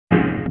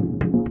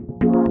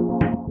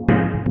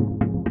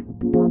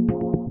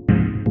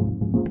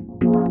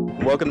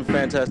Welcome to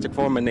Fantastic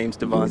Four. My name's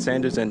Devon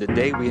Sanders, and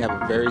today we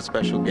have a very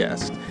special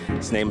guest.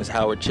 His name is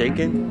Howard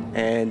Chaykin,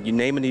 and you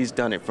name it, he's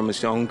done it. From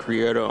his own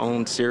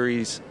creator-owned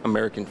series,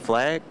 American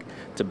Flag,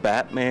 to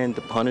Batman,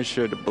 to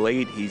Punisher, to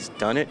Blade, he's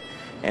done it,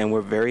 and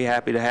we're very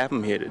happy to have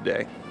him here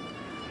today.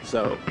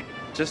 So,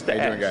 just to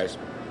How you doing, guys?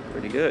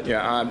 Pretty good.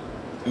 Yeah,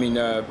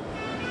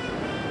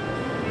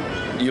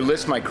 you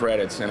list my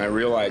credits, and I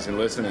realize in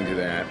listening to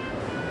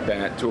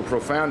that to a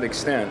profound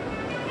extent,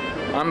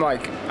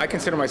 I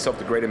consider myself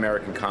the great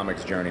American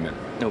comics journeyman.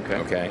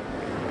 Okay?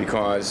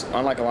 Because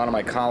unlike a lot of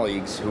my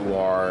colleagues who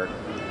are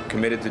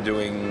committed to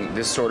doing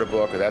this sort of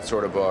book or that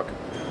sort of book,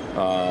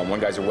 one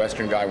guy's a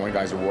Western guy, one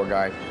guy's a war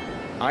guy,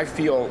 I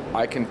feel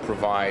I can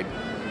provide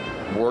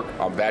work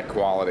of that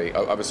quality,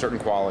 of a certain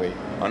quality,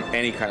 on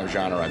any kind of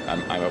genre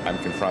I'm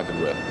confronted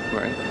with.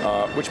 Right.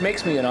 Which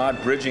makes me an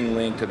odd bridging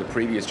link to the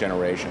previous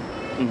generation.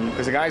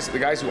 Because the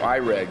guys who I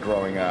read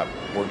growing up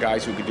were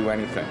guys who could do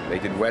anything. They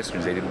did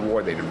westerns, they did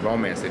war, they did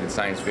romance, they did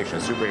science fiction,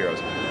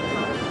 superheroes.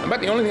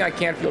 But the only thing I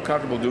can't feel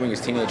comfortable doing is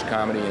teenage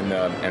comedy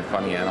and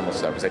funny animal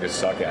stuff, because I just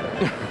suck at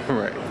it.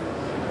 Right.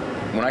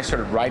 When I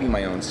started writing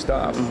my own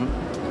stuff,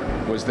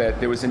 was that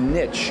there was a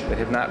niche that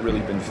had not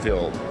really been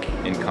filled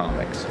in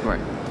comics.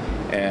 Right.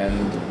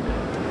 And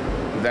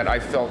that I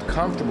felt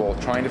comfortable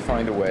trying to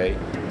find a way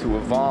to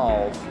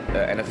evolve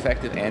an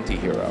effective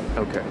anti-hero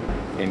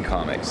in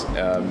comics.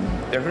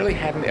 There really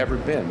hadn't ever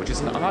been, which is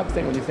an odd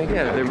thing when you think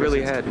about it. Yeah, there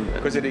really hadn't.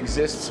 Because it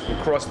exists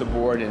across the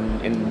board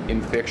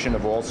in fiction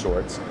of all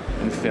sorts,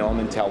 in film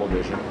and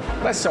television.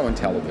 Less so in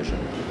television,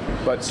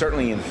 but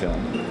certainly in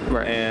film.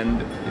 Right.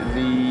 And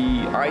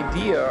the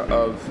idea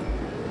of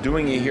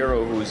doing a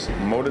hero whose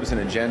motives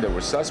and agenda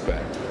were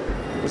suspect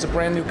was a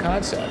brand new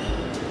concept.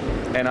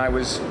 And I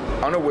was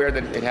unaware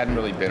that it hadn't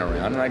really been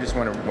around, and I just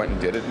went and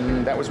did it,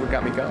 and that was what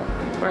got me going.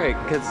 Right,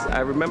 because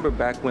I remember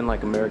back when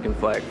American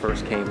Flag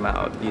first came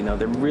out,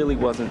 there really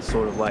wasn't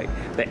sort of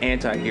the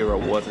anti-hero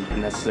wasn't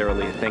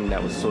necessarily a thing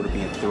that was sort of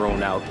being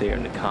thrown out there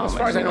in the comics. As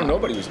far as I know,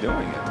 nobody was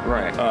doing it.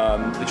 Right.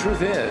 The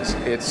truth is,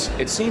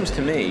 it seems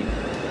to me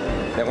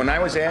that when I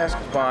was asked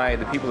by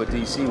the people at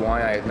DC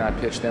why I had not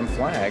pitched them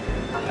Flag,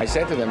 I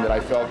said to them that I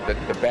felt that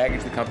the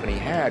baggage the company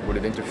had would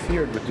have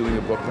interfered with doing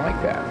a book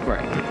like that.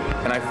 Right.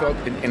 And I felt,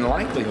 in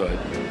likelihood,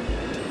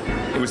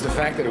 it was the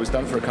fact that it was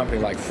done for a company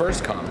like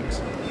First Comics,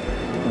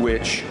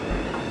 which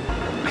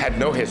had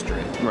no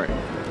history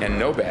and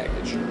no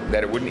baggage,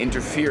 that it wouldn't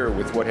interfere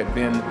with what had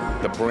been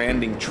the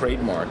branding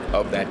trademark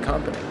of that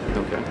company.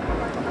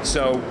 Okay.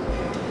 So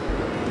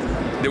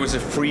there was a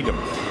freedom,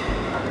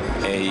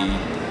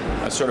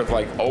 a sort of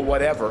oh,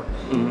 whatever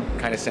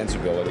kind of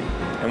sensibility.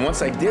 And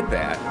once I did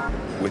that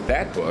with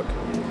that book,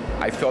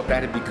 I felt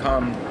that had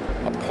become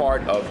a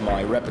part of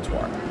my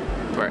repertoire.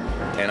 Right.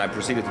 And I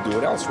proceeded to do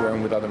it elsewhere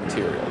and with other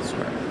materials.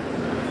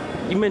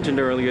 Right. You mentioned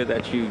earlier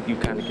that you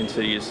kind of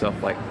consider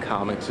yourself like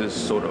comics'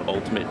 sort of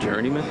ultimate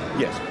journeyman.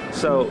 Yes.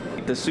 So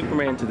does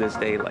Superman to this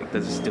day,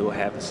 does it still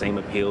have the same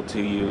appeal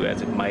to you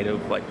as it might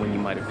have, when you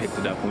might have picked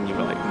it up when you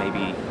were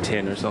maybe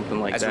 10 or something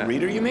like that? As a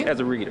reader, you mean? As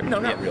a reader. No,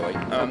 not really.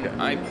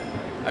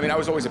 I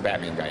was always a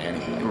Batman guy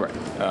anyway. Right.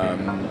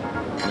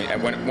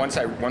 Once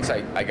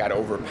I got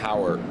over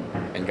power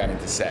and got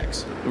into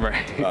sex.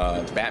 Right.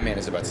 Batman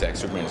is about sex.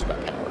 Superman is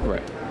about power.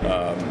 Right.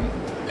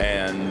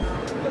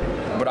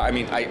 But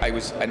I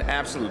was an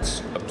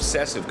absolute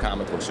obsessive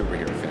comic book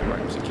superhero fan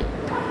when I was a kid.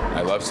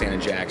 I loved Stan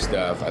and Jack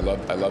stuff. I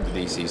loved the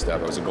DC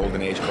stuff. I was a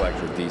golden age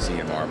collector of DC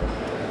and Marvel.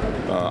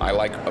 I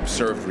like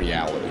observed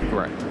reality.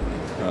 Right.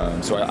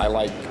 So I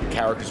like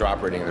characters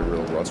operating in the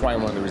real world. That's why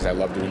one of the reasons I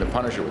love doing The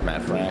Punisher with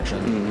Matt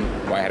Fraction.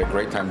 Why I had a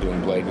great time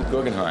doing Blade with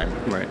Guggenheim.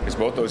 Right. Because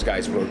both those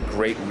guys wrote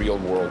great real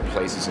world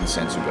places and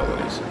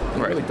sensibilities.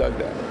 I really dug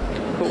that.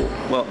 Cool.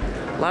 Well,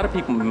 a lot of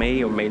people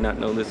may or may not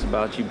know this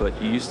about you, but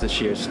you used to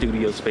share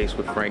studio space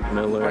with Frank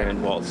Miller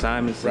and Walt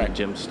Simonson and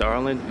Jim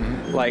Starlin.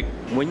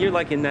 When you're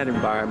in that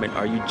environment,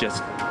 are you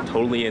just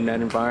totally in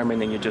that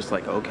environment and you're just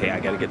okay, I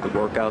got to get the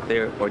work out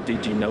there? Or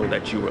did you know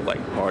that you were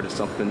part of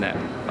something that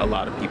a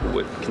lot of people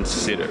would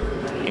consider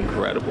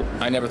incredible?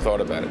 I never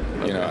thought about it.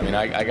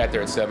 I got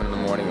there at 7 in the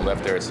morning and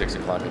left there at 6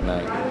 o'clock at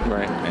night.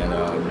 Right. And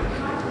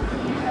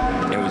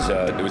it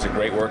was a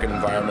great working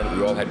environment.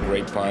 We all had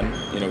great fun.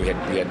 We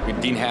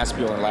had Dean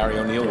Haspiel and Larry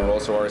O'Neill were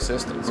also our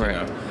assistants.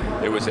 Right.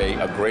 It was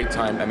a great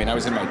time. I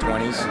was in my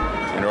 20s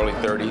and early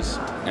 30s,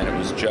 and it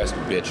was just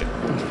bitching.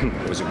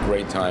 It was a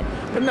great time.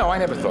 But no, I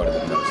never thought of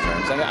it in those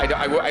terms.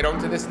 I don't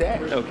to this day.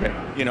 Okay.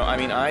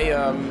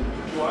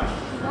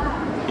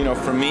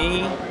 For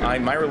me,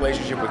 my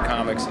relationship with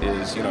comics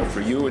is,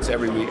 for you, it's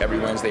every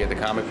Wednesday at the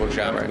comic book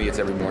shop. For me, it's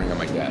every morning on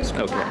my desk.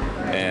 Okay.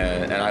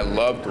 And I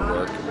love the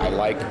work. I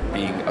like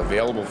being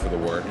available for the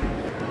work.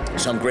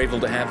 So I'm grateful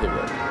to have the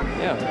work.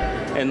 Yeah.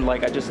 And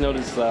I just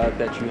noticed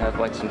that you have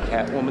some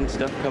Catwoman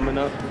stuff coming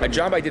up. A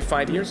job I did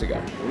 5 years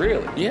ago.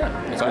 Really? Yeah.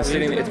 It's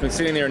been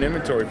sitting there in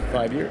inventory for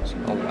 5 years.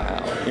 Oh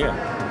wow.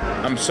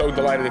 Yeah. I'm so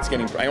delighted it's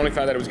getting. I only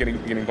found out it was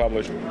getting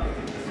published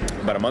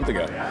about a month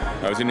ago.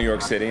 I was in New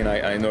York City, and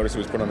I noticed it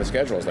was put on the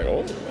schedule. I was like,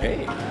 oh,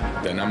 hey,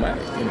 then I'm at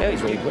it. I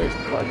was really pleased.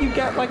 Well, you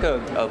got like a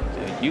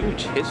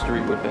huge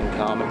history within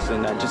comics,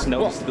 and I just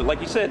noticed,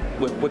 like you said,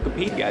 with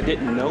Wikipedia, I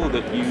didn't know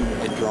that you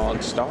had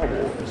drawn Star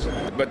Wars.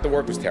 But the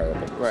work was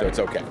terrible, so it's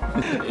okay.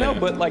 No,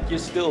 but like you're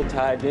still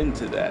tied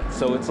into that.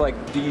 So it's like,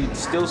 do you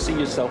still see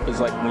yourself as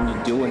like when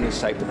you're doing this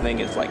type of thing,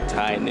 it's like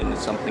tying into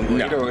something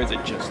greater, or is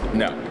it just the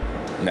No.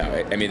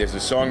 I mean, there's a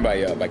song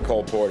by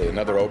Cole Porter,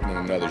 Another Opening,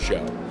 Another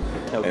Show.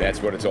 Okay. And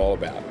that's what it's all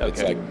about. Okay.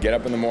 It's like, get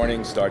up in the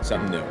morning, start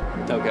something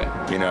new. Okay.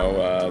 You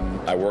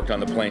know, I worked on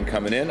the plane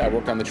coming in. I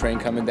worked on the train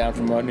coming down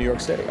from New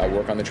York City. I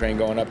work on the train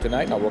going up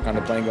tonight, and I work on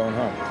the plane going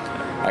home.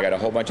 I got a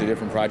whole bunch of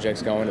different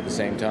projects going at the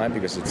same time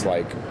because it's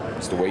like,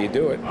 it's the way you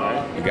do it.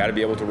 Right. You got to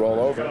be able to roll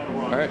over.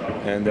 All right.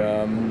 And,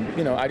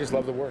 you know, I just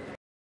love the work.